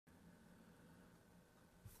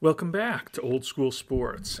Welcome back to Old School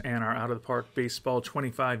Sports and our Out of the Park Baseball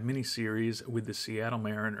 25 mini-series with the Seattle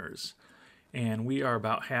Mariners. And we are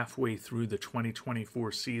about halfway through the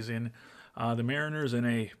 2024 season. The Mariners in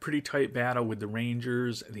a pretty tight battle with the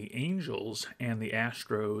Rangers, the Angels, and the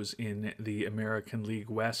Astros in the American League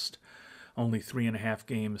West. Only 3.5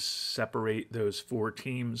 games separate those four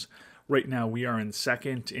teams. Right now we are in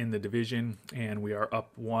second in the division, and we are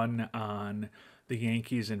up one on the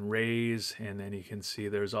Yankees and Rays, and then you can see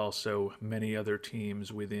there's also many other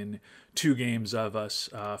teams within 2 games of us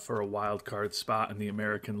for a wild card spot in the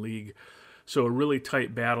American League. So a really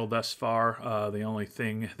tight battle thus far. The only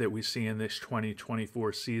thing that we see in this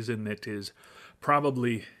 2024 season that is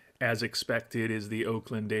probably as expected is the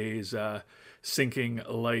Oakland A's sinking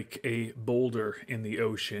like a boulder in the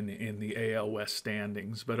ocean in the AL West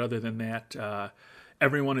standings. But other than that,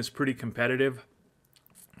 everyone is pretty competitive.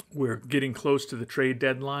 We're getting close to the trade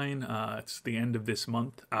deadline. It's the end of this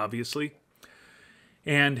month, obviously.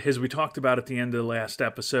 And as we talked about at the end of the last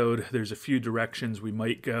episode, there's a few directions we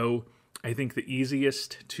might go. I think the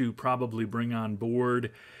easiest to probably bring on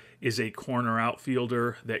board is a corner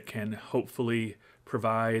outfielder that can hopefully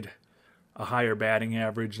provide a higher batting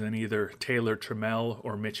average than either Taylor Trammell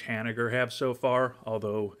or Mitch Haniger have so far,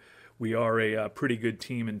 although we are a pretty good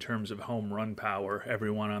team in terms of home run power.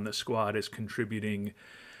 Everyone on the squad is contributing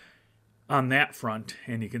on that front,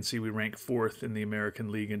 and you can see we rank 4th in the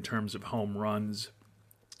American League in terms of home runs.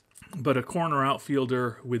 But a corner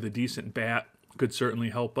outfielder with a decent bat could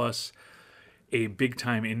certainly help us. A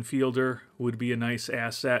big-time infielder would be a nice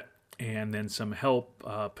asset, and then some help,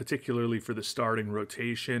 particularly for the starting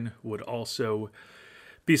rotation, would also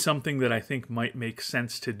be something that I think might make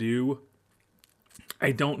sense to do.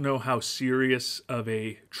 I don't know how serious of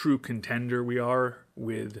a true contender we are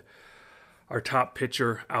with our top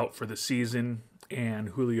pitcher out for the season and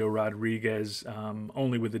Julio Rodriguez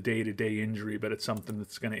only with a day-to-day injury, but it's something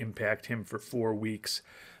that's going to impact him for 4 weeks.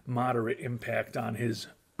 Moderate impact on his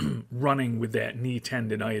running with that knee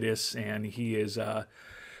tendonitis, and he is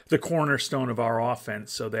the cornerstone of our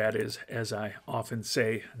offense, so that is, as I often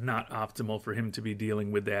say, not optimal for him to be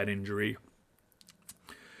dealing with that injury.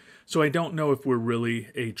 So I don't know if we're really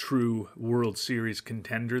a true World Series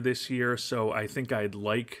contender this year, so I think I'd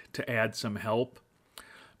like to add some help,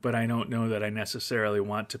 but I don't know that I necessarily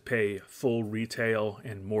want to pay full retail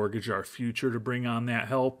and mortgage our future to bring on that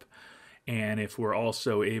help. And if we're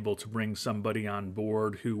also able to bring somebody on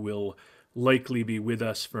board who will likely be with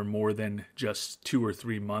us for more than just 2 or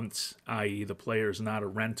 3 months, i.e. the player's not a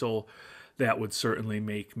rental, that would certainly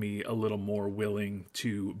make me a little more willing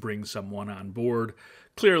to bring someone on board.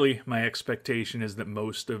 Clearly, my expectation is that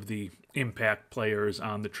most of the impact players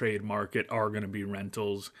on the trade market are going to be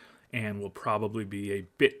rentals and will probably be a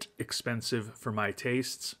bit expensive for my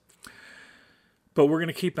tastes. But we're going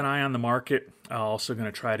to keep an eye on the market. I'm also going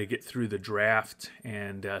to try to get through the draft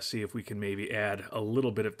and see if we can maybe add a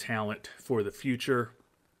little bit of talent for the future.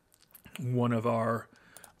 One of our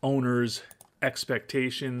owners'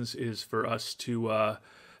 expectations is for us to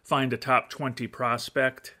find a top 20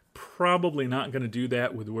 prospect. Probably not going to do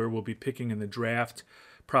that with where we'll be picking in the draft.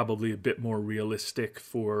 Probably a bit more realistic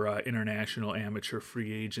for international amateur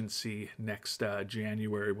free agency next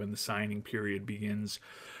January when the signing period begins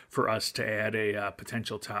for us to add a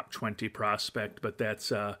potential top 20 prospect. But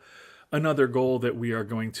that's another goal that we are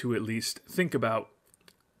going to at least think about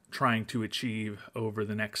trying to achieve over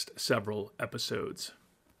the next several episodes.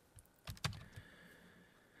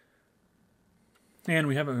 And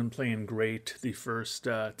we haven't been playing great the first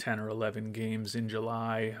 10 or 11 games in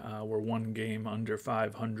July. We're 1 game under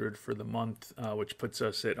 500 for the month, which puts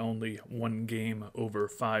us at only 1 game over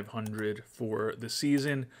 500 for the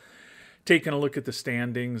season. Taking a look at the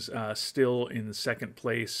standings, still in second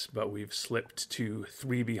place, but we've slipped to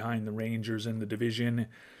 3 behind the Rangers in the division.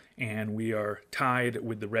 And we are tied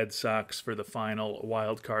with the Red Sox for the final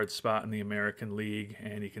wild card spot in the American League.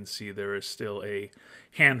 And you can see there is still a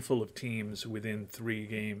handful of teams within 3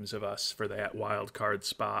 games of us for that wild card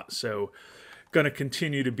spot. So going to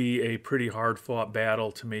continue to be a pretty hard-fought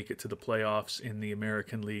battle to make it to the playoffs in the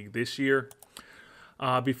American League this year.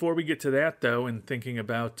 Before we get to that, though, and thinking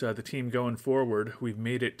about the team going forward, we've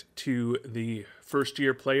made it to the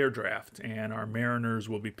first-year player draft, and our Mariners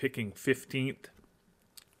will be picking 15th.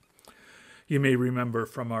 You may remember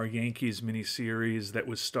from our Yankees mini-series that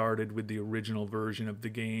was started with the original version of the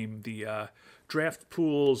game, the draft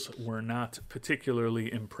pools were not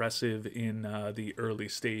particularly impressive in the early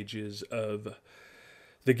stages of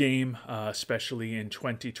the game, especially in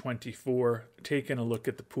 2024. Taking a look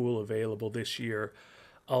at the pool available this year,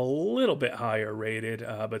 a little bit higher rated,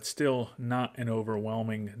 but still not an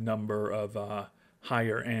overwhelming number of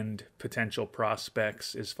higher end potential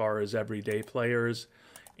prospects as far as everyday players,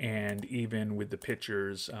 and even with the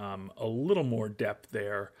pitchers, a little more depth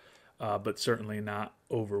there, but certainly not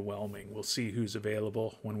overwhelming. We'll see who's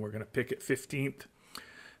available when we're going to pick at 15th,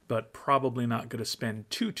 but probably not going to spend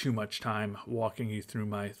too much time walking you through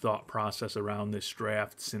my thought process around this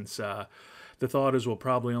draft, since the thought is we'll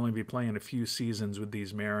probably only be playing a few seasons with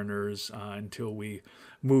these Mariners until we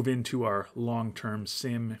move into our long-term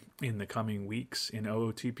sim in the coming weeks in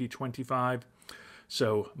OOTP 25.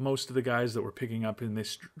 So most of the guys that we're picking up in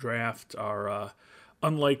this draft are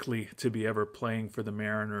unlikely to be ever playing for the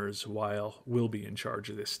Mariners while we'll be in charge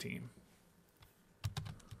of this team.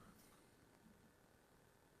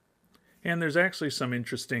 And there's actually some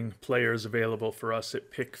interesting players available for us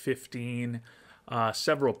at pick 15.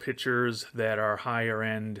 Several pitchers that are higher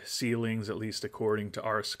end ceilings, at least according to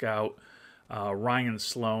our scout. Ryan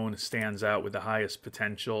Sloan stands out with the highest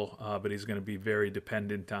potential, but he's going to be very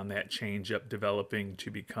dependent on that changeup developing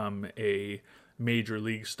to become a major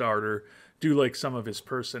league starter. Do like some of his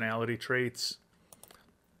personality traits.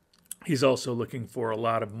 He's also looking for a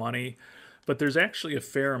lot of money, but there's actually a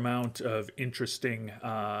fair amount of interesting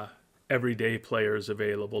everyday players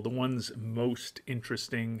available. The ones most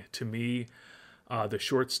interesting to me, the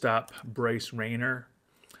shortstop Bryce Rayner.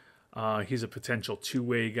 He's a potential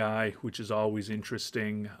two-way guy, which is always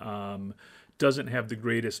interesting. Doesn't have the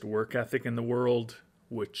greatest work ethic in the world,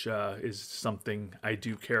 which is something I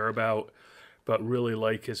do care about, but really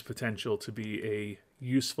like his potential to be a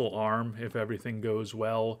useful arm if everything goes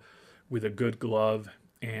well, with a good glove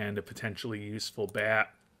and a potentially useful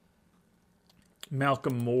bat.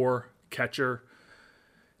 Malcolm Moore, catcher.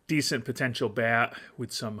 Decent potential bat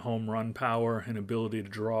with some home run power and ability to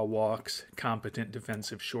draw walks. Competent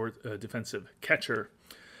defensive catcher.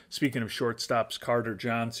 Speaking of shortstops, Carter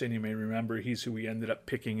Johnson, you may remember he's who we ended up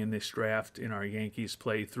picking in this draft in our Yankees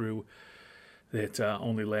playthrough that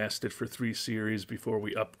only lasted for 3 series before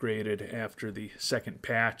we upgraded after the second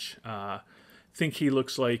patch. Think he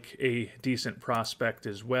looks like a decent prospect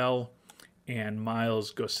as well. And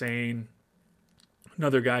Miles Gossain,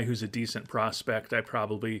 another guy who's a decent prospect. I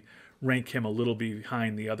probably rank him a little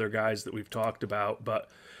behind the other guys that we've talked about, but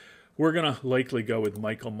we're going to likely go with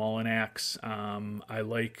Michael Mullinax. I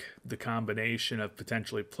like the combination of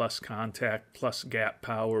potentially plus contact, plus gap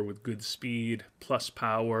power with good speed, plus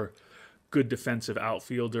power, good defensive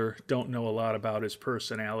outfielder. Don't know a lot about his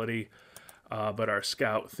personality, but our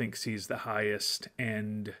scout thinks he's the highest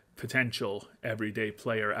end potential everyday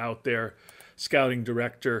player out there. Scouting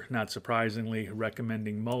director, not surprisingly,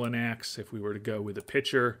 recommending Mullinax if we were to go with a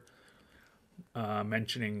pitcher.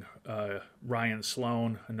 Mentioning Ryan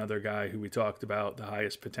Sloan, another guy who we talked about, the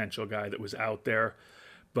highest potential guy that was out there.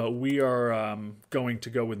 But we are going to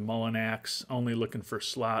go with Mullinax, only looking for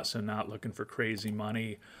slots, so not looking for crazy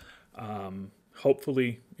money.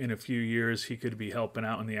 Hopefully, in a few years, he could be helping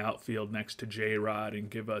out in the outfield next to J-Rod and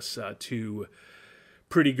give us 2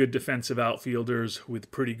 pretty good defensive outfielders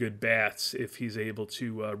with pretty good bats if he's able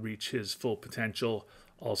to reach his full potential.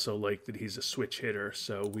 Also like that he's a switch hitter.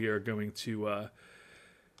 So we are going to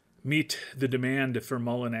meet the demand for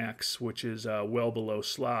Mullinax, which is well below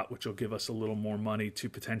slot, which will give us a little more money to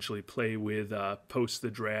potentially play with post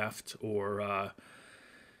the draft, or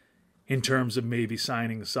in terms of maybe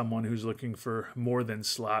signing someone who's looking for more than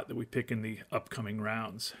slot that we pick in the upcoming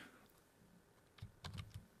rounds.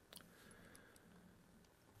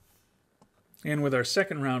 And with our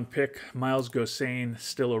second round pick, Miles Gossain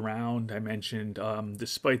still around. I mentioned,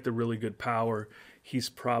 despite the really good power, he's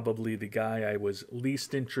probably the guy I was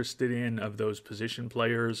least interested in of those position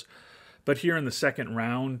players. But here in the second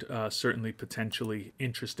round, certainly potentially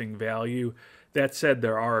interesting value. That said,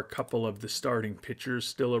 there are a couple of the starting pitchers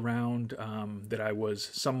still around that I was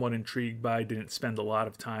somewhat intrigued by. Didn't spend a lot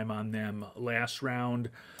of time on them last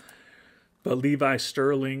round. But Levi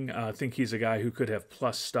Sterling, I think he's a guy who could have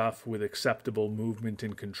plus stuff with acceptable movement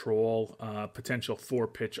and control. Potential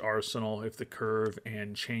 4-pitch arsenal if the curve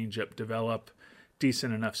and changeup develop.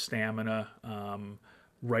 Decent enough stamina.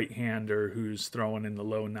 Right-hander who's throwing in the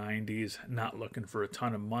low 90s. Not looking for a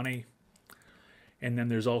ton of money. And then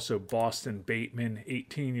there's also Boston Bateman,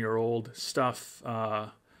 18-year-old stuff.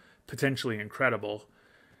 Potentially incredible.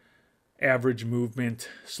 Average movement,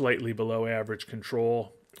 slightly below average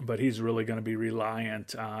control. But he's really going to be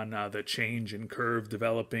reliant on the change in curve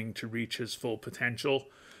developing to reach his full potential.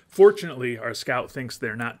 Fortunately, our scout thinks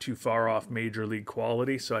they're not too far off major league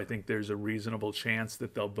quality, so I think there's a reasonable chance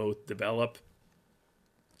that they'll both develop.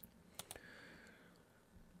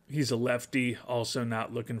 He's a lefty, also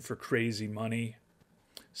not looking for crazy money.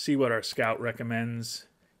 See what our scout recommends,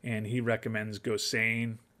 and he recommends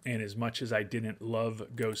Gossain. And as much as I didn't love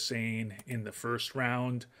Gosane in the first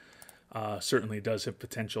round, certainly does have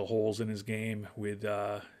potential holes in his game with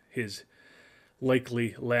his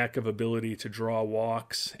likely lack of ability to draw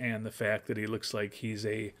walks and the fact that he looks like he's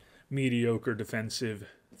a mediocre defensive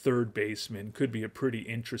third baseman. Could be a pretty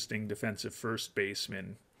interesting defensive first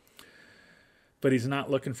baseman. But he's not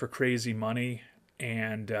looking for crazy money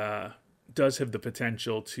and does have the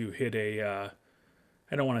potential to hit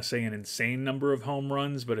I don't want to say an insane number of home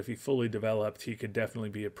runs, but if he fully developed, he could definitely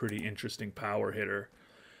be a pretty interesting power hitter.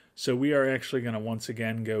 So we are actually going to once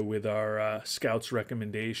again go with our scouts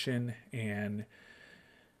recommendation and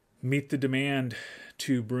meet the demand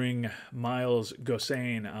to bring Miles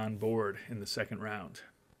Gosane on board in the second round.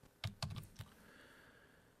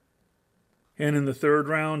 And in the third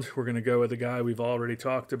round, we're going to go with a guy we've already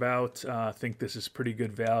talked about. I think this is pretty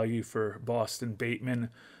good value for Boston Bateman.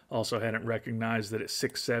 Also hadn't recognized that at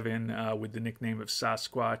 6'7", with the nickname of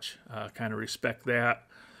Sasquatch. Kind of respect that.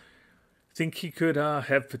 I think he could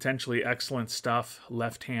have potentially excellent stuff.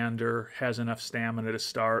 Left-hander, has enough stamina to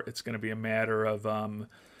start. It's going to be a matter of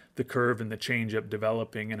the curve and the changeup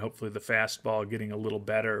developing and hopefully the fastball getting a little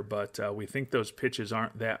better. But we think those pitches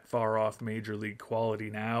aren't that far off major league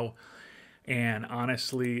quality now. And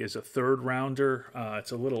honestly, as a third rounder,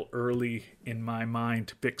 it's a little early in my mind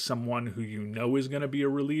to pick someone who you know is going to be a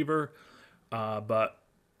reliever. But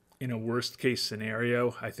in a worst case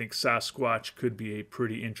scenario, I think Sasquatch could be a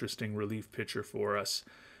pretty interesting relief pitcher for us.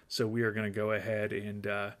 So we are going to go ahead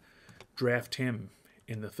and draft him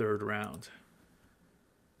in the third round.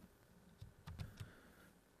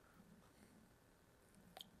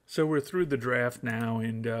 So we're through the draft now,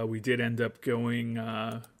 and we did end up going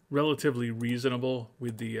relatively reasonable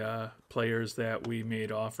with the players that we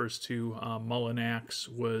made offers to. Mullinax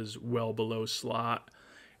was well below slot,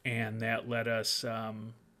 and that let us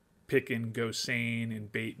pick in Gosane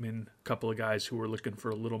and Bateman, a couple of guys who were looking for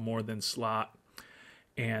a little more than slot.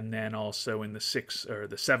 And then also in the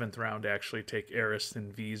seventh round, actually take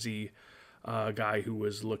Ariston Veazey, a guy who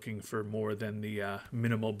was looking for more than the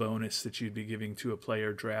minimal bonus that you'd be giving to a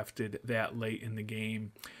player drafted that late in the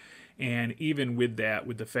game. And even with that,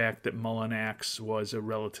 with the fact that Mullinax was a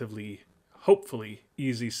relatively, hopefully,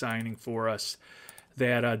 easy signing for us,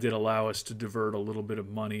 that did allow us to divert a little bit of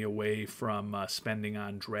money away from spending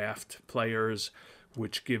on draft players,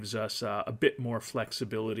 which gives us a bit more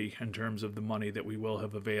flexibility in terms of the money that we will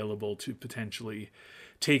have available to potentially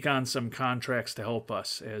take on some contracts to help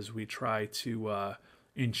us as we try to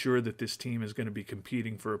ensure that this team is going to be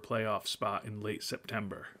competing for a playoff spot in late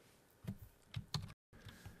September.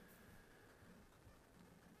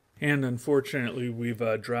 And unfortunately, we've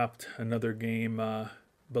dropped another game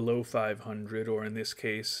below 500, or in this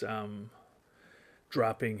case,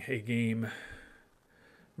 dropping a game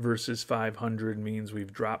versus 500 means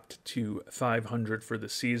we've dropped to 500 for the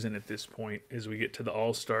season at this point as we get to the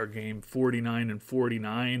All-Star game,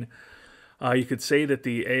 49-49. You could say that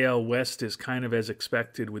the AL West is kind of as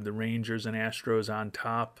expected with the Rangers and Astros on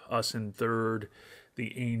top, us in third,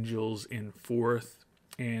 the Angels in fourth.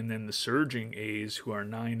 And then the surging A's, who are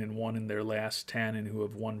 9-1 in their last 10 and who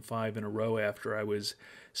have won 5 in a row after I was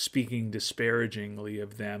speaking disparagingly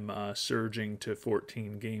of them surging to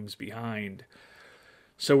 14 games behind.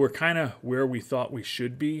 So we're kind of where we thought we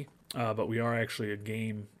should be, but we are actually a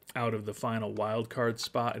game out of the final wild card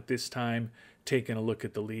spot at this time. Taking a look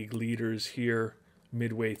at the league leaders here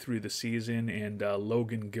midway through the season, and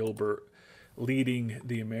Logan Gilbert leading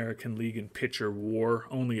the American League in pitcher WAR,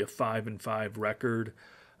 only a 5-5 record,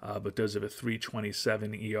 but does have a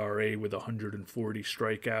 3.27 ERA with 140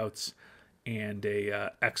 strikeouts and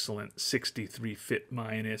a excellent 63 FIP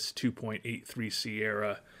minus, 2.83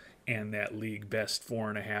 Sierra, and that league best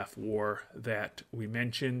 4.5 WAR that we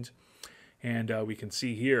mentioned. And we can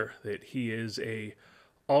see here that he is a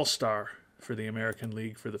all-star for the American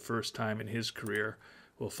League for the first time in his career.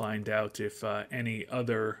 We'll find out if any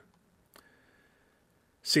other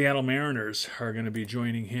Seattle Mariners are going to be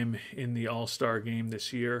joining him in the All-Star game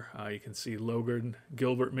this year. You can see Logan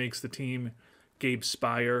Gilbert makes the team. Gabe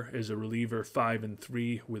Spire is a reliever,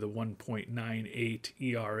 5-3 with a 1.98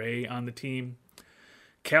 ERA on the team.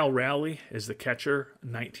 Cal Raleigh is the catcher,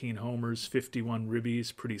 19 homers, 51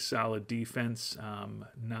 ribbies, pretty solid defense.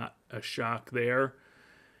 Not a shock there.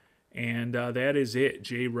 And that is it.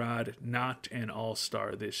 J-Rod, not an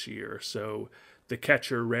all-star this year. So the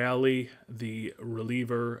catcher, Raleigh, the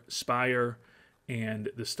reliever, Spire, and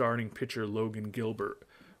the starting pitcher, Logan Gilbert,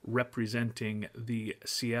 representing the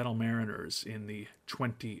Seattle Mariners in the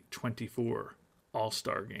 2024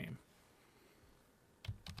 All-Star Game.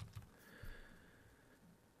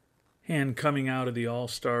 And coming out of the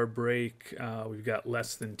All-Star break, we've got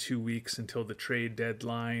less than 2 weeks until the trade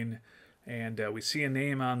deadline. And we see a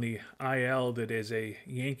name on the IL that, as a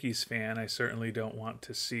Yankees fan, I certainly don't want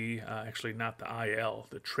to see. Actually, not the IL,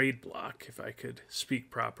 the trade block, if I could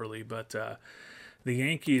speak properly. But the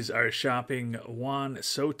Yankees are shopping Juan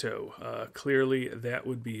Soto. Clearly, that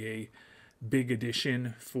would be a big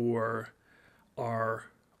addition for our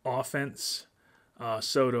offense.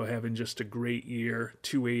 Soto having just a great year,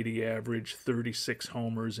 280 average, 36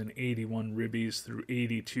 homers, and 81 ribbies through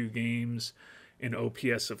 82 games, an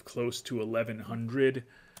OPS of close to 1,100.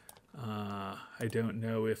 I don't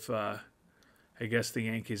know if, I guess the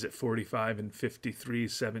Yankees at 45 and 53,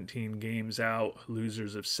 17 games out,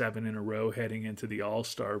 losers of 7 in a row heading into the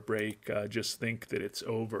All-Star break, just think that it's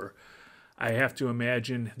over. I have to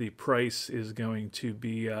imagine the price is going to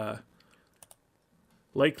be...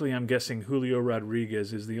 likely, I'm guessing Julio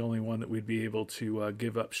Rodriguez is the only one that we'd be able to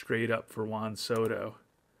give up straight up for Juan Soto.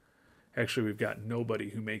 Actually, we've got nobody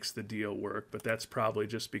who makes the deal work, but that's probably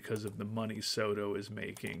just because of the money Soto is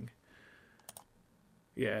making.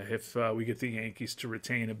 Yeah, if we get the Yankees to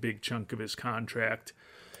retain a big chunk of his contract,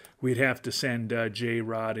 we'd have to send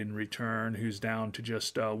J-Rod in return, who's down to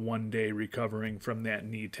just 1 day recovering from that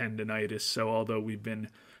knee tendonitis. So although we've been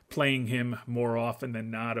playing him more often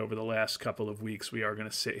than not over the last couple of weeks, we are going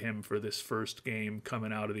to sit him for this first game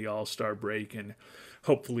coming out of the All-Star break and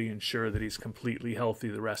hopefully ensure that he's completely healthy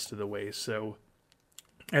the rest of the way. So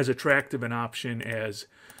as attractive an option as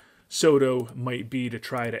Soto might be to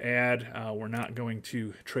try to add, we're not going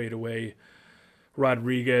to trade away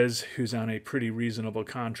Rodriguez, who's on a pretty reasonable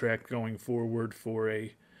contract going forward, for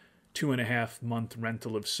a 2.5-month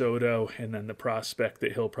rental of Soto, and then the prospect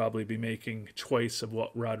that he'll probably be making twice of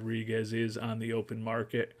what Rodriguez is on the open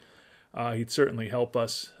market. He'd certainly help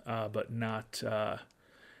us, but not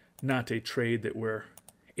a trade that we're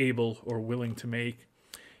able or willing to make.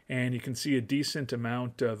 And you can see a decent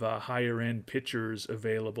amount of higher-end pitchers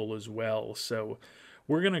available as well. So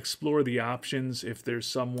we're going to explore the options if there's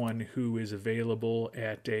someone who is available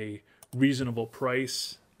at a reasonable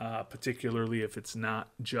price, particularly if it's not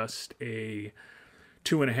just a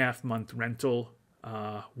 2.5-month rental.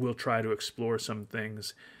 We'll try to explore some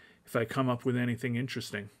things. If I come up with anything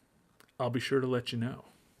interesting, I'll be sure to let you know.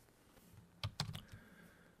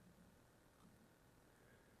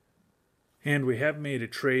 And we have made a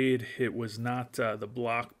trade. It was not the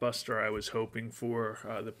blockbuster I was hoping for.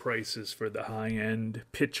 The prices for the high-end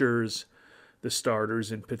pitchers, the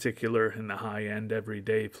starters in particular, and the high-end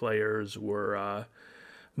everyday players were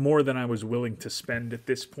more than I was willing to spend at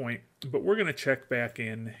this point. But we're going to check back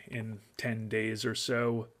in 10 days or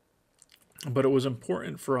so. But it was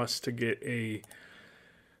important for us to get a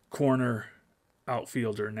corner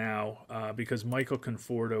outfielder now because Michael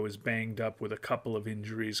Conforto is banged up with a couple of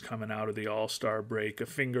injuries coming out of the All-Star break. A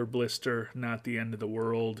finger blister, not the end of the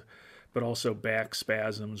world, but also back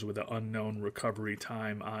spasms with an unknown recovery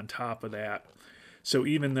time on top of that. So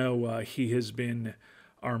even though he has been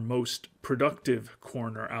our most productive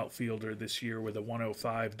corner outfielder this year with a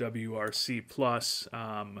 105 WRC+,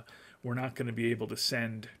 we're not going to be able to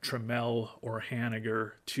send Trammell or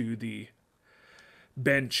Haniger to the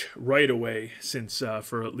bench right away, since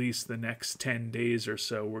for at least the next 10 days or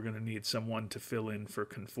so, we're going to need someone to fill in for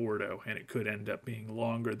Conforto, and it could end up being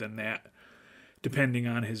longer than that, depending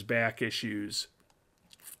on his back issues.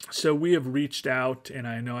 So we have reached out, and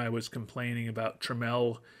I know I was complaining about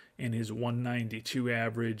Trammell and his 192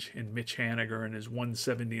 average and Mitch Haniger and his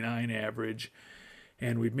 179 average,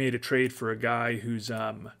 and we've made a trade for a guy who's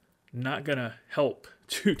not going to help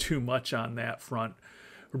too much on that front.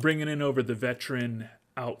 We're bringing in over the veteran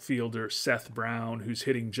outfielder Seth Brown, who's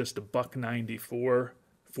hitting just a .194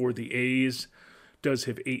 for the A's. Does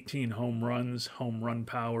have 18 home runs. Home run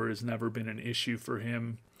power has never been an issue for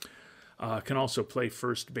him. Can also play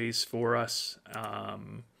first base for us.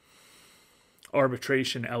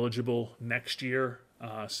 Arbitration eligible next year,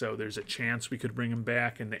 so there's a chance we could bring him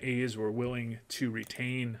back, and the A's were willing to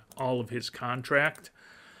retain all of his contract.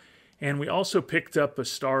 And we also picked up a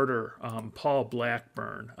starter, Paul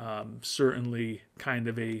Blackburn, certainly kind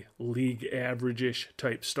of a league average-ish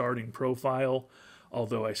type starting profile,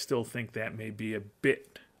 although I still think that may be a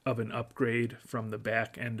bit of an upgrade from the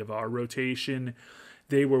back end of our rotation.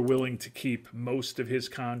 They were willing to keep most of his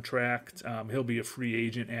contract. He'll be a free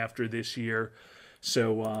agent after this year,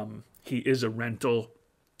 so he is a rental,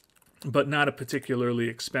 but not a particularly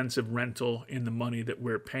expensive rental in the money that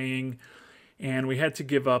we're paying. And we had to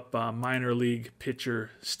give up minor league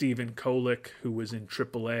pitcher Stephen Kolick, who was in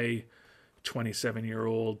AAA,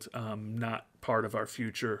 27-year-old, not part of our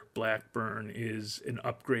future. Blackburn is an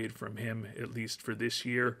upgrade from him, at least for this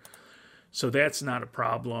year. So that's not a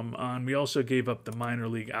problem. We also gave up the minor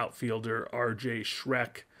league outfielder R.J.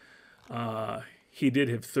 Schreck. He did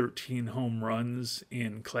have 13 home runs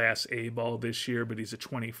in Class A ball this year, but he's a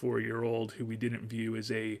 24-year-old who we didn't view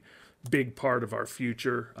as a big part of our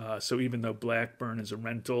future. So even though Blackburn is a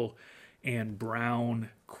rental and Brown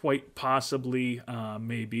quite possibly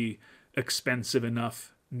may be expensive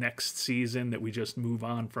enough next season that we just move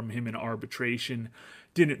on from him in arbitration,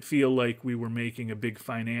 didn't feel like we were making a big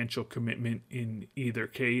financial commitment in either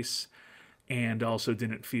case, and also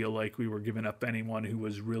didn't feel like we were giving up anyone who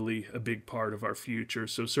was really a big part of our future.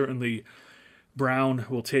 So certainly Brown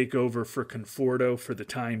will take over for Conforto for the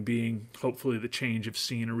time being. Hopefully the change of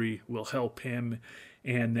scenery will help him.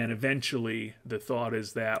 And then eventually the thought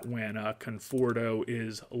is that when Conforto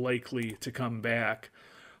is likely to come back,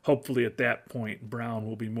 hopefully at that point Brown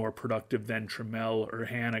will be more productive than Trammell or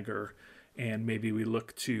Haniger, and maybe we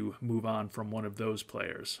look to move on from one of those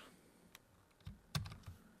players.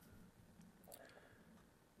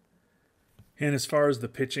 And as far as the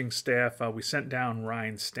pitching staff, we sent down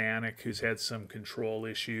Ryan Stanek, who's had some control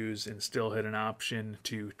issues and still had an option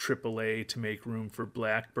to AAA to make room for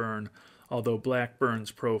Blackburn, although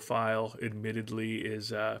Blackburn's profile admittedly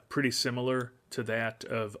is pretty similar to that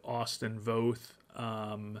of Austin Voth.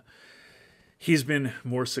 He's been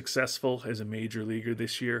more successful as a major leaguer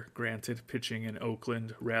this year, granted, pitching in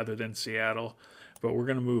Oakland rather than Seattle. But we're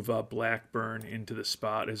going to move Blackburn into the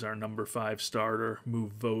spot as our number 5 starter,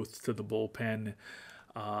 move Voth to the bullpen.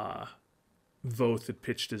 Voth had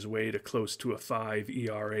pitched his way to close to a 5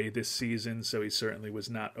 ERA this season, so he certainly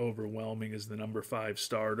was not overwhelming as the number 5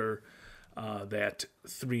 starter. That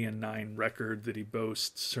 3-9 record that he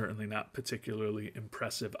boasts, certainly not particularly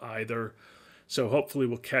impressive either. So hopefully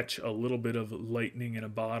we'll catch a little bit of lightning in a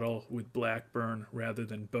bottle with Blackburn rather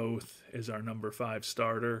than Voth as our number 5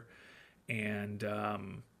 starter. And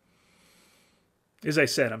as I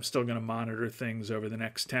said, I'm still going to monitor things over the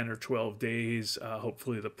next 10 or 12 days.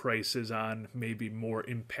 Hopefully the prices on maybe more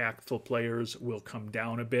impactful players will come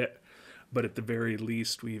down a bit. But at the very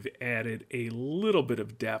least, we've added a little bit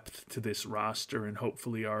of depth to this roster and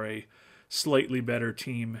hopefully are a slightly better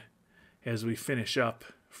team as we finish up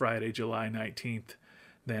Friday, July 19th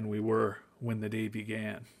than we were when the day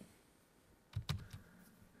began.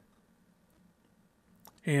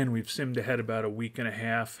 And we've simmed ahead about a week and a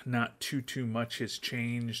half. Not too much has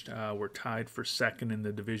changed. We're tied for second in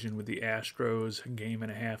the division with the Astros, a game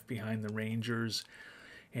and a half behind the Rangers.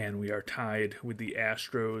 And we are tied with the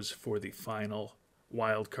Astros for the final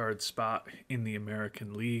wild card spot in the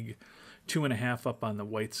American League. 2.5 up on the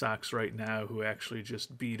White Sox right now, who actually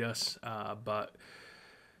just beat us. But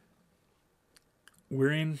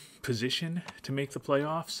we're in position to make the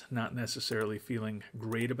playoffs, not necessarily feeling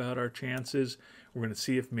great about our chances. We're going to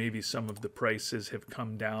see if maybe some of the prices have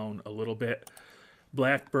come down a little bit.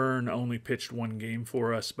 Blackburn only pitched 1 game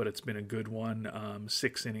for us, but it's been a good one.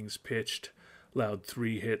 6 innings pitched, allowed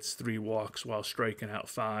 3 hits, 3 walks while striking out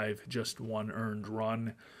 5, just 1 earned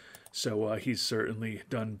run. So he's certainly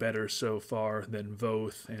done better so far than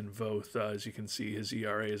Voth. And Voth, as you can see, his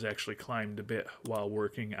ERA has actually climbed a bit while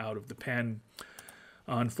working out of the pen.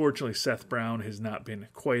 Unfortunately, Seth Brown has not been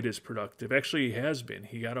quite as productive. Actually, he has been.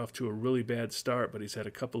 He got off to a really bad start, but he's had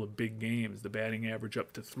a couple of big games. The batting average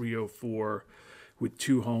up to .304 with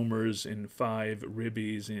 2 homers and 5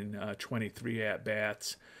 ribbies in 23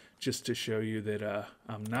 at-bats. Just to show you that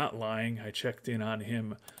I'm not lying, I checked in on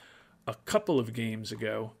him a couple of games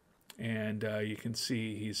ago, and you can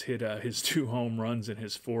see he's hit his 2 home runs and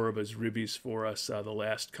his 4 of his ribbies for us the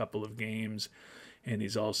last couple of games. And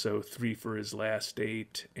he's also 3 for his last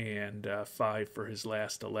 8 and 5 for his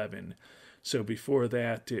last 11. So before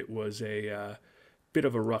that, it was a bit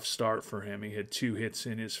of a rough start for him. He had 2 hits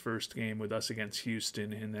in his first game with us against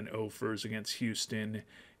Houston, and then 0-fers against Houston,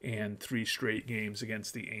 and 3 straight games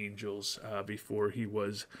against the Angels before he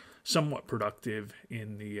was somewhat productive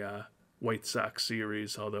in the White Sox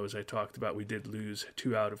series. Although, as I talked about, we did lose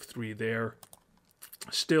 2 out of 3 there.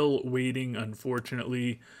 Still waiting,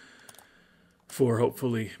 unfortunately, for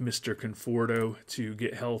hopefully Mr. Conforto to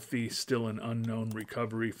get healthy. Still an unknown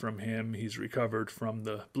recovery from him. He's recovered from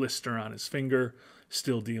the blister on his finger,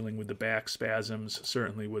 still dealing with the back spasms.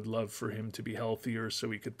 Certainly would love for him to be healthier so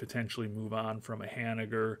we could potentially move on from a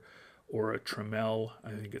Haniger or a Trammell.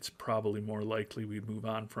 I think it's probably more likely we'd move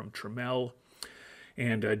on from Trammell.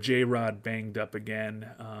 And J-Rod banged up again.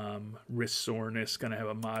 Wrist soreness, going to have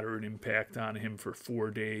a moderate impact on him for 4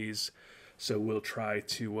 days. So we'll try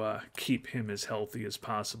to keep him as healthy as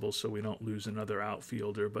possible so we don't lose another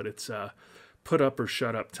outfielder. But it's put up or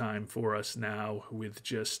shut up time for us now with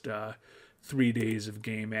just 3 days of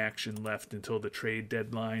game action left until the trade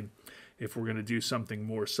deadline. if we're going to do something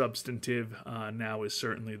more substantive, now is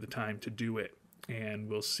certainly the time to do it. And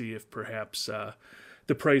we'll see if perhaps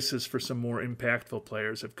the prices for some more impactful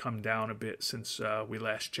players have come down a bit since we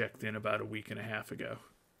last checked in about a week and a half ago.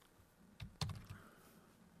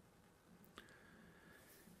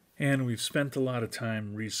 And we've spent a lot of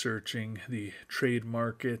time researching the trade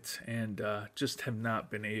market and just have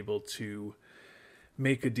not been able to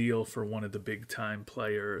make a deal for one of the big time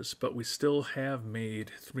players, but we still have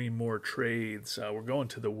made 3 more trades. We're going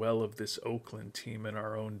to the well of this Oakland team in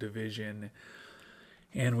our own division,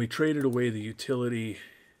 and we traded away the utility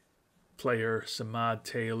player Samad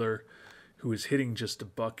Taylor, who is hitting just a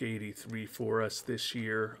 $183 for us this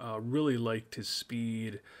year. Really liked his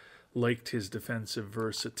speed, liked his defensive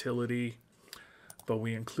versatility, but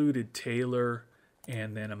we included Taylor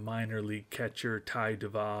and then a minor league catcher, Ty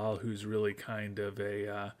Duvall, who's really kind of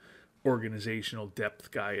a organizational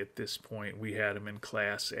depth guy at this point. We had him in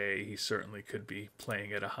Class A. He certainly could be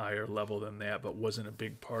playing at a higher level than that, but wasn't a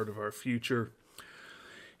big part of our future.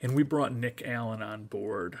 And we brought Nick Allen on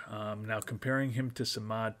board. Now, comparing him to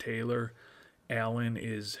Samad Taylor, Allen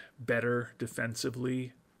is better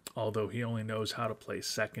defensively, although he only knows how to play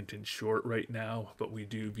second and short right now. But we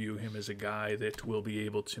do view him as a guy that will be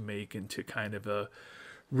able to make into kind of a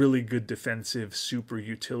really good defensive super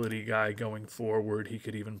utility guy going forward. He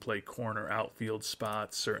could even play corner outfield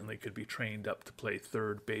spots, certainly could be trained up to play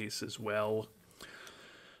third base as well.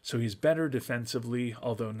 So he's better defensively,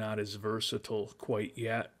 although not as versatile quite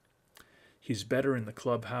yet. He's better in the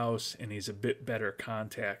clubhouse, and he's a bit better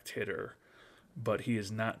contact hitter, but he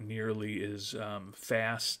is not nearly as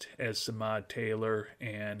fast as Samad Taylor,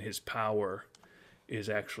 and his power is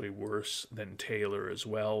actually worse than Taylor as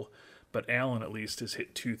well. But Allen at least has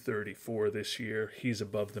hit .234 this year. He's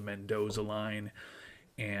above the Mendoza line,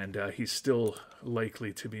 and he's still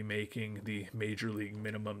likely to be making the major league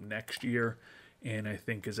minimum next year. And I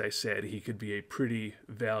think, as I said, he could be a pretty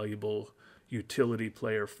valuable utility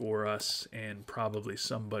player for us and probably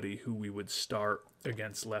somebody who we would start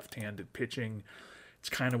against left-handed pitching. It's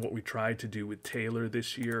kind of what we tried to do with Taylor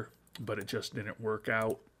this year, but it just didn't work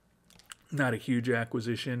out. Not a huge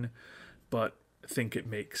acquisition, but I think it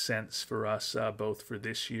makes sense for us both for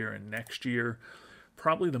this year and next year.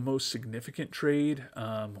 Probably the most significant trade,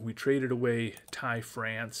 we traded away Ty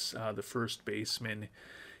France, the first baseman.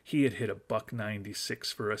 He had hit a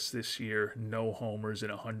 $196 for us this year, no homers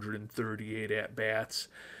and 138 at-bats.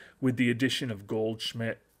 With the addition of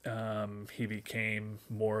Goldschmidt, he became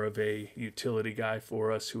more of a utility guy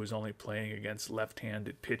for us who was only playing against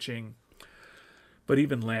left-handed pitching. But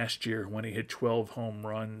even last year, when he hit 12 home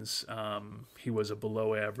runs, he was a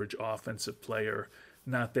below-average offensive player,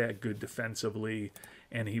 not that good defensively,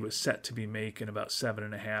 and he was set to be making about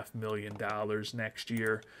 $7.5 million next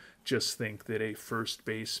year. Just think that a first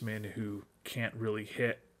baseman who can't really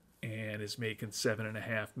hit and is making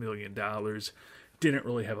 $7.5 million didn't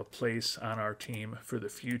really have a place on our team for the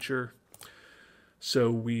future.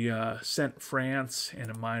 So we sent France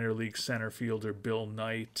and a minor league center fielder, Bill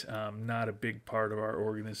Knight, not a big part of our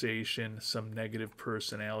organization, some negative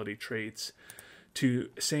personality traits, to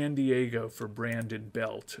San Diego for Brandon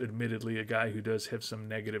Belt, admittedly a guy who does have some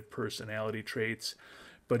negative personality traits,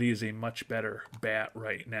 but he is a much better bat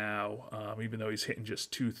right now. Even though he's hitting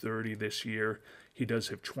just .230 this year, he does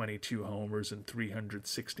have 22 homers and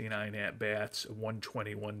 369 at-bats,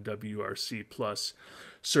 121 WRC plus.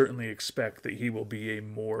 Certainly expect that he will be a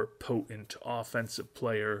more potent offensive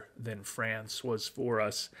player than France was for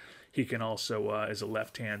us. He can also, as a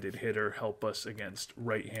left-handed hitter, help us against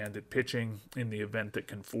right-handed pitching in the event that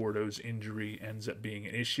Conforto's injury ends up being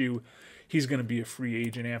an issue. He's going to be a free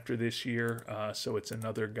agent after this year, so it's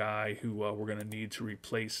another guy who we're going to need to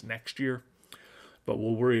replace next year. But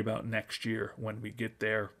we'll worry about next year when we get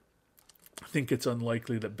there. I think it's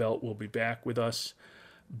unlikely that Belt will be back with us,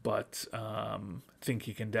 but I think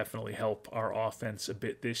he can definitely help our offense a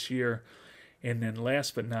bit this year. And then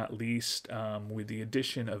last but not least, with the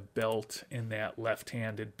addition of Belt in that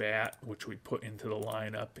left-handed bat, which we put into the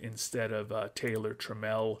lineup instead of Taylor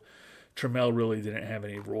Trammell. Trammell really didn't have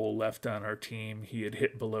any role left on our team. He had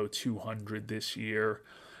hit below 200 this year,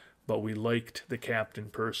 but we liked the captain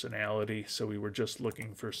personality, so we were just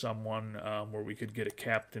looking for someone where we could get a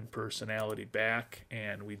captain personality back,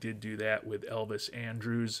 and we did do that with Elvis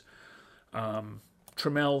Andrus.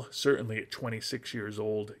 Trammell, certainly at 26 years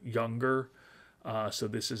old, younger, so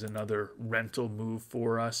this is another rental move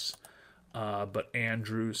for us. But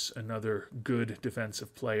Andrus, another good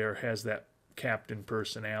defensive player, has that captain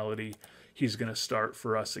personality. He's going to start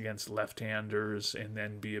for us against left-handers and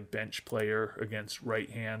then be a bench player against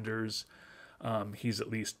right-handers. He's at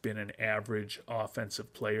least been an average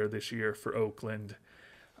offensive player this year for Oakland,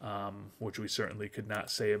 which we certainly could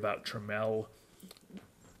not say about Trammell.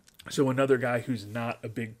 So another guy who's not a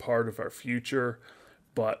big part of our future,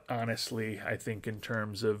 but honestly, I think in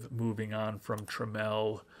terms of moving on from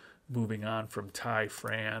Trammell, moving on from Ty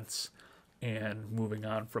France, and moving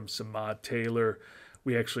on from Samad Taylor,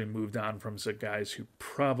 we actually moved on from some guys who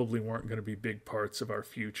probably weren't going to be big parts of our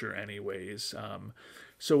future anyways.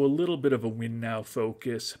 So a little bit of a win now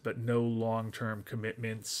focus, but no long-term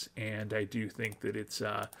commitments, and I do think that it's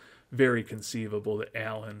very conceivable that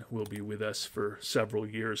Allen will be with us for several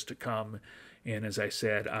years to come. And as I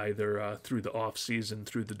said, either through the off season,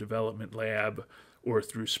 through the development lab, or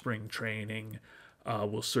through spring training,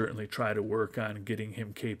 we'll certainly try to work on getting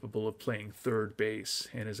him capable of playing third base.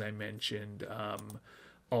 And as I mentioned,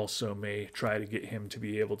 also may try to get him to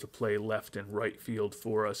be able to play left and right field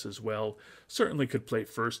for us as well. Certainly could play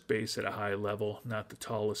first base at a high level, not the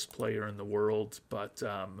tallest player in the world, but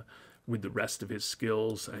with the rest of his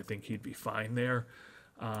skills, I think he'd be fine there.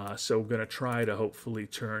 So we're going to try to hopefully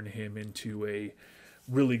turn him into a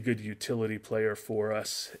really good utility player for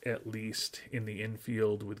us, at least in the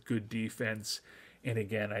infield with good defense. And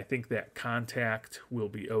again, I think that contact will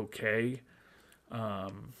be okay.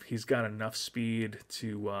 He's got enough speed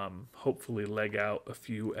to hopefully leg out a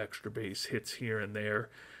few extra base hits here and there.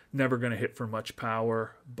 Never going to hit for much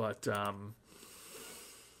power, but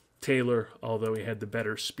Taylor, although he had the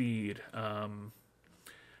better speed,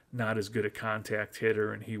 not as good a contact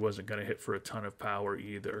hitter, and he wasn't going to hit for a ton of power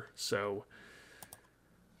either. So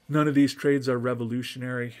none of these trades are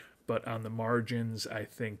revolutionary, but on the margins, I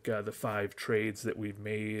think the 5 trades that we've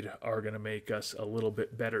made are going to make us a little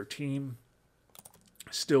bit better team.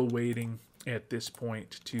 Still waiting at this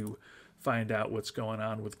point to find out what's going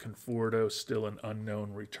on with Conforto. Still an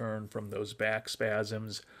unknown return from those back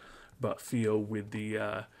spasms, but feel with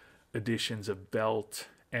the additions of Belt,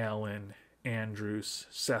 Allen, Andrews,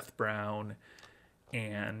 Seth Brown,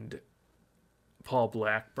 and Paul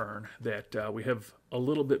Blackburn that we have a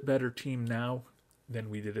little bit better team now than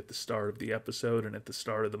we did at the start of the episode and at the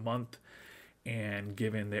start of the month. And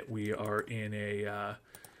given that we are in a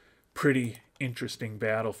pretty interesting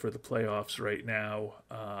battle for the playoffs right now,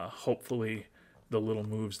 hopefully the little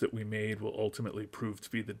moves that we made will ultimately prove to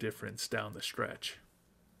be the difference down the stretch.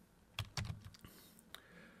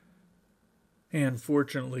 And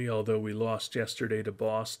fortunately, although we lost yesterday to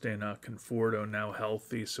Boston, Conforto now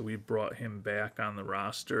healthy, so we brought him back on the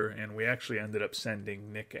roster, and we actually ended up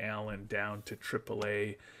sending Nick Allen down to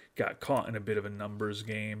AAA. Got caught in a bit of a numbers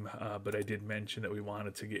game, but I did mention that we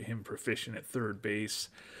wanted to get him proficient at third base,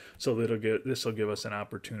 so this will give us an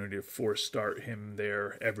opportunity to force start him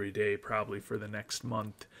there every day, probably for the next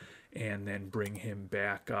month, and then bring him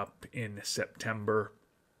back up in September.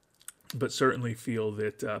 But certainly feel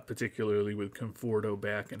that, particularly with Conforto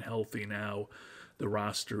back and healthy now, the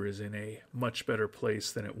roster is in a much better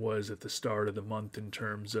place than it was at the start of the month in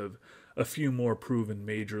terms of a few more proven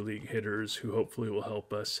major league hitters who hopefully will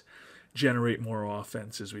help us generate more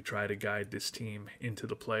offense as we try to guide this team into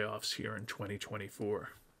the playoffs here in 2024.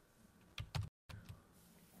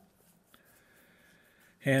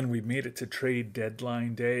 And we made it to trade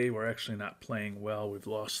deadline day. We're actually not playing well. We've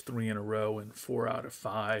lost 3 in a row and 4 out of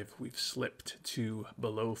 5. We've slipped to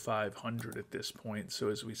below 500 at this point. So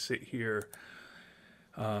as we sit here,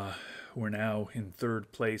 we're now in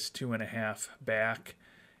third place, 2.5 back,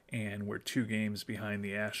 and we're 2 games behind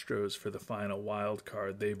the Astros for the final wild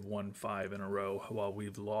card. They've won 5 in a row while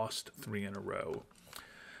we've lost 3 in a row.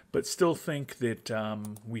 But still think that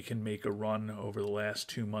we can make a run over the last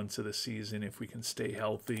 2 months of the season if we can stay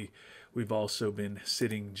healthy. We've also been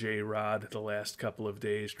sitting J-Rod the last couple of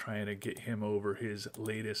days, trying to get him over his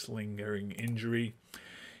latest lingering injury.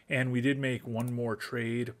 And we did make one more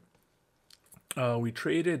trade. We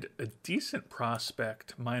traded a decent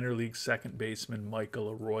prospect, minor league second baseman Michael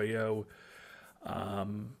Arroyo.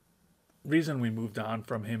 Reason we moved on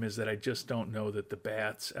from him is that I just don't know that the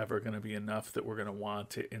bat's ever going to be enough that we're going to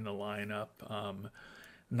want it in the lineup.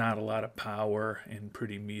 Not a lot of power and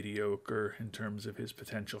pretty mediocre in terms of his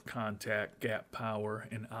potential contact, gap power,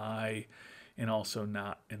 and eye, and also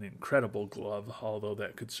not an incredible glove, although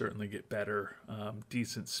that could certainly get better.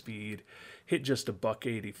 Decent speed. Hit just a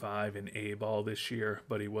 $185 in A-ball this year,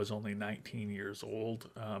 but he was only 19 years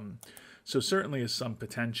old. So certainly has some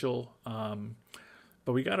potential.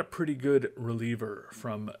 But we got a pretty good reliever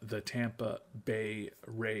from the Tampa Bay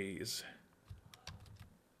Rays.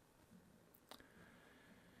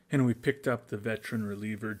 And we picked up the veteran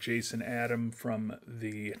reliever Jason Adam from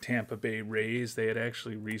the Tampa Bay Rays. They had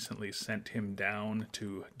actually recently sent him down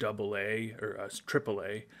to AA or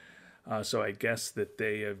AAA. So I guess that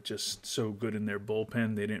they have just so good in their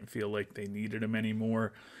bullpen, they didn't feel like they needed him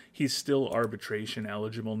anymore. He's still arbitration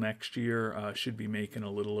eligible next year, should be making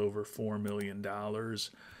a little over $4 million.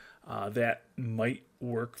 That might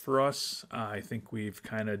work for us. I think we've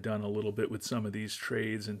kind of done a little bit with some of these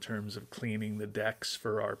trades in terms of cleaning the decks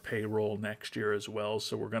for our payroll next year as well.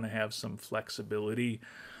 So we're going to have some flexibility.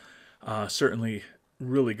 Certainly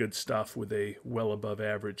really good stuff with a well above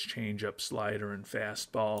average changeup, slider, and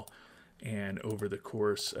fastball. And over the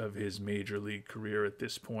course of his major league career at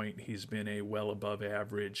this point, he's been a well above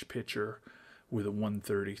average pitcher with a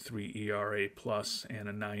 1.33 ERA plus and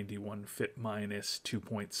a 91 FIP minus,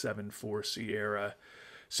 2.74 Sierra.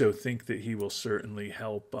 So think that he will certainly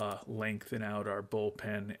help lengthen out our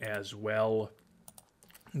bullpen as well.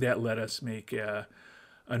 That let us make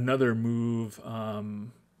another move.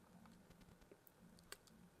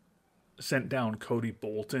 Sent down Cody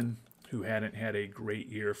Bolton, who hadn't had a great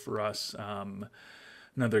year for us.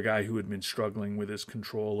 Another guy who had been struggling with his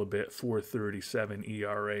control a bit, 4.37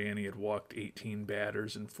 ERA, and he had walked 18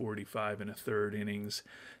 batters in 45 and a third innings.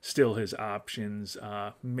 Still his options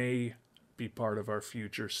may be part of our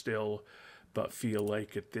future still, but feel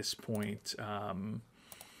like at this point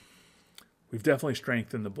we've definitely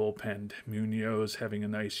strengthened the bullpen. Munoz having a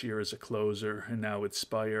nice year as a closer, and now with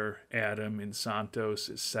Spire, Adam, and Santos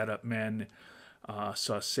as setup men.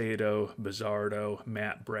 Saucedo, Bizzardo,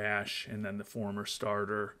 Matt Brash, and then the former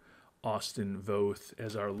starter, Austin Voth,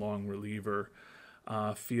 as our long reliever.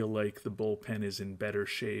 Feel like the bullpen is in better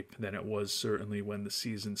shape than it was certainly when the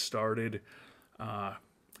season started.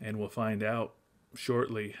 And we'll find out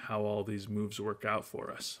shortly how all these moves work out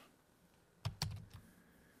for us.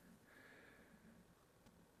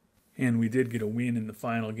 And we did get a win in the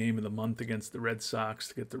final game of the month against the Red Sox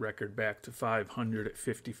to get the record back to 500 at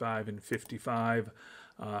 55 and 55.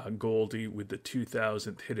 Goldie with the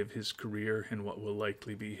 2,000th hit of his career in what will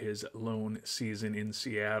likely be his lone season in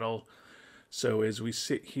Seattle. So as we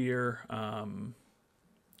sit here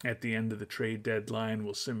at the end of the trade deadline,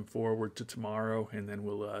 we'll sim forward to tomorrow, and then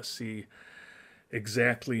we'll see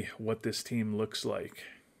exactly what this team looks like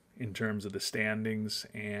in terms of the standings,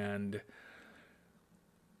 and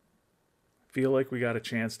feel like we got a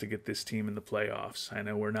chance to get this team in the playoffs. I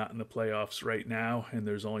know we're not in the playoffs right now, and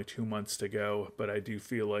there's only 2 months to go, but I do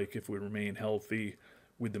feel like if we remain healthy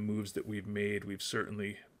with the moves that we've made, we've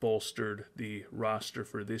certainly bolstered the roster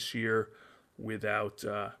for this year without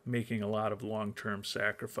making a lot of long-term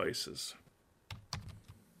sacrifices.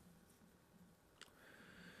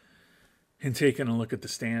 And taking a look at the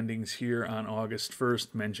standings here on August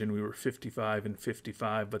 1st, mentioned we were 55 and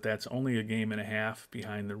 55, but that's only a game and a half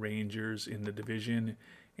behind the Rangers in the division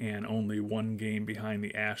and only 1 game behind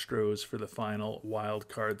the Astros for the final wild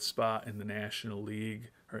card spot in the National League,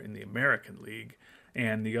 or in the American League.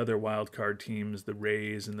 And the other wild card teams, the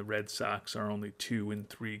Rays and the Red Sox, are only 2 and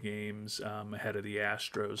 3 games ahead of the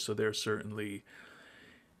Astros, so they're certainly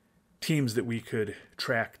teams that we could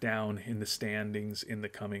track down in the standings in the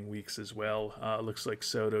coming weeks as well. Looks like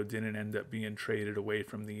Soto didn't end up being traded away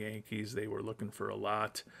from the Yankees. They were looking for a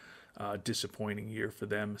lot. Disappointing year for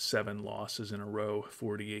them. 7 losses in a row,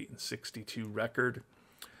 48 and 62 record.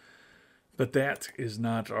 But that is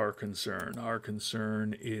not our concern. Our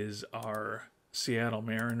concern is our Seattle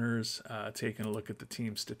Mariners. Taking a look at the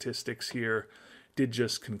team statistics here, did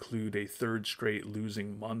just conclude a 3rd straight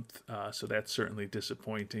losing month, so that's certainly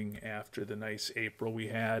disappointing after the nice April we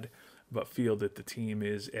had, but feel that the team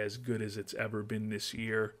is as good as it's ever been this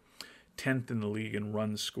year. 10th in the league in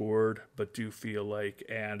runs scored, but do feel like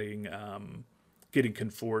adding, getting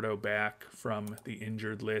Conforto back from the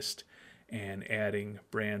injured list and adding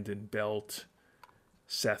Brandon Belt,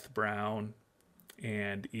 Seth Brown,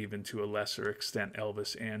 and even to a lesser extent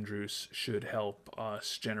Elvis Andrus should help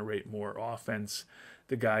us generate more offense.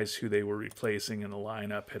 The guys who they were replacing in the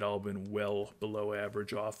lineup had all been well below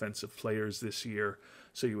average offensive players this year,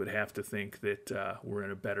 so you would have to think that we're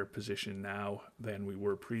in a better position now than we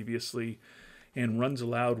were previously. And runs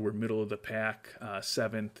allowed, we're middle of the pack,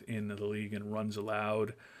 7th in the league in runs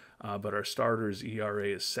allowed, but our starters ERA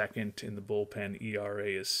is 2nd, in the bullpen ERA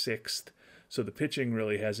is 6th, so the pitching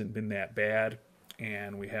really hasn't been that bad.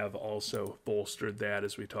 And we have also bolstered that,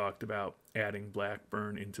 as we talked about, adding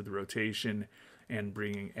Blackburn into the rotation and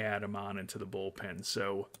bringing Adam on into the bullpen.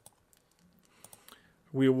 So,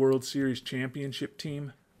 are we a World Series championship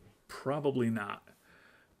team? Probably not.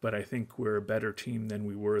 But I think we're a better team than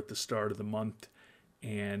we were at the start of the month.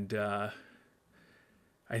 And I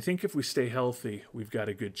think if we stay healthy, we've got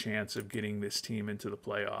a good chance of getting this team into the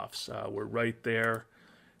playoffs. We're right there,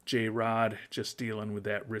 J-Rod just dealing with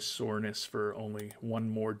that wrist soreness for only one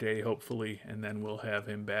more day, hopefully, and then we'll have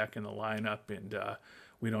him back in the lineup. And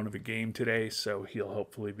we don't have a game today, so he'll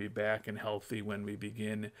hopefully be back and healthy when we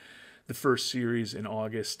begin the first series in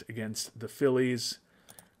August against the Phillies.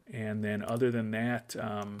 And then other than that,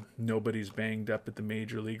 nobody's banged up at the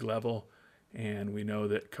major league level. And we know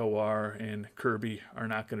that Kowar and Kirby are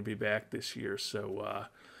not going to be back this year. So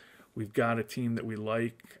we've got a team that we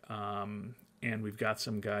like, and we've got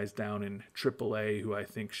some guys down in AAA who I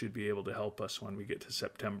think should be able to help us when we get to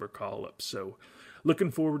September call-up. So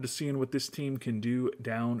looking forward to seeing what this team can do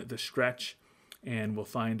down the stretch, and we'll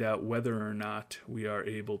find out whether or not we are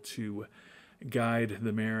able to guide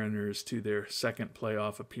the Mariners to their second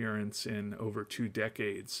playoff appearance in over 2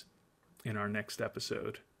 decades in our next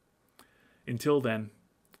episode. Until then,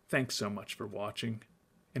 thanks so much for watching,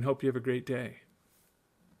 and hope you have a great day.